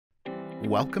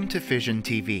Welcome to Fision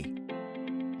TV.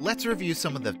 Let's review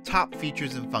some of the top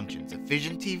features and functions of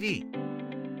Fision TV.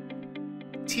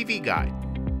 TV Guide.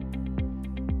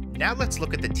 Now let's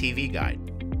look at the TV Guide.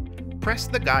 Press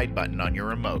the Guide button on your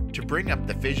remote to bring up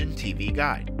the Fision TV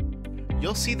Guide.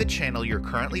 You'll see the channel you're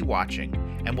currently watching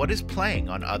and what is playing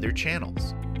on other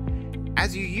channels.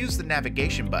 As you use the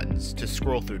navigation buttons to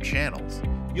scroll through channels,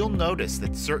 you'll notice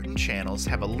that certain channels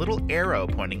have a little arrow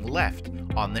pointing left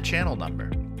on the channel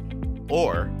number.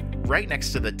 Or, right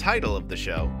next to the title of the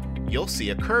show, you'll see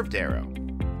a curved arrow.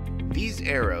 These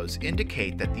arrows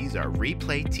indicate that these are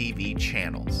Replay TV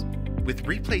channels. With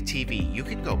Replay TV, you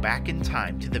can go back in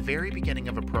time to the very beginning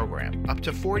of a program, up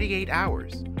to 48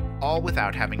 hours, all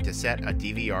without having to set a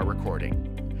DVR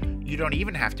recording. You don't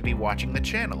even have to be watching the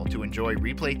channel to enjoy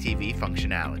Replay TV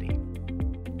functionality.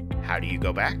 How do you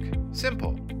go back?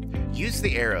 Simple. Use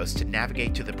the arrows to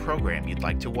navigate to the program you'd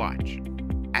like to watch.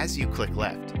 As you click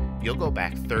left, you'll go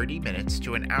back 30 minutes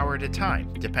to an hour at a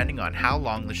time, depending on how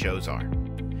long the shows are.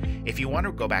 If you want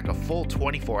to go back a full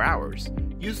 24 hours,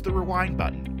 use the rewind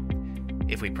button.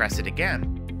 If we press it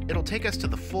again, it'll take us to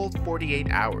the full 48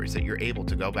 hours that you're able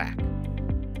to go back.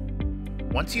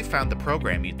 Once you've found the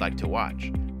program you'd like to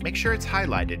watch, make sure it's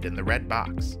highlighted in the red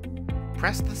box.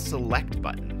 Press the Select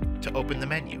button to open the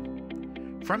menu.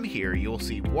 From here, you'll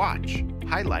see Watch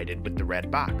highlighted with the red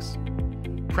box.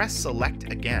 Press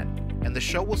Select again, and the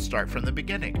show will start from the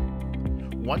beginning.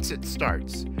 Once it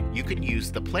starts, you can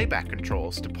use the playback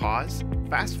controls to pause,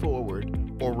 fast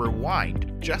forward, or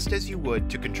rewind just as you would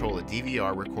to control a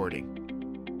DVR recording.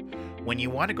 When you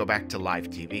want to go back to live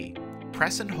TV,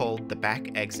 press and hold the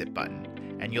back exit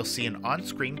button, and you'll see an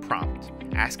on-screen prompt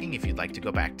asking if you'd like to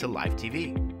go back to live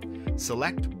TV.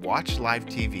 Select Watch Live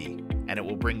TV, and it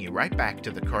will bring you right back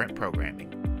to the current programming.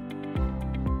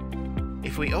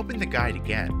 If we open the guide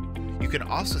again, you can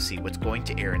also see what's going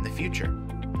to air in the future.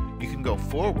 You can go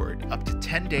forward up to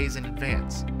 10 days in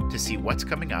advance to see what's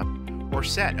coming up or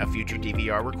set a future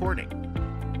DVR recording.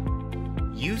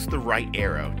 Use the right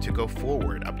arrow to go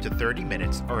forward up to 30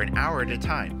 minutes or an hour at a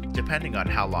time, depending on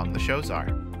how long the shows are.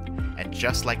 And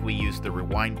just like we used the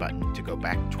rewind button to go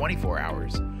back 24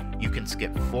 hours, you can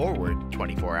skip forward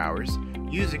 24 hours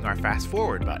using our fast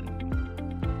forward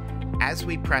button. As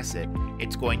we press it,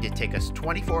 it's going to take us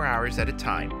 24 hours at a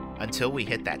time until we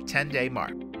hit that 10-day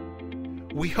mark.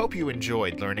 We hope you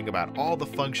enjoyed learning about all the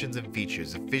functions and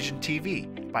features of Fision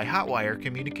TV by Hotwire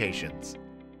Communications.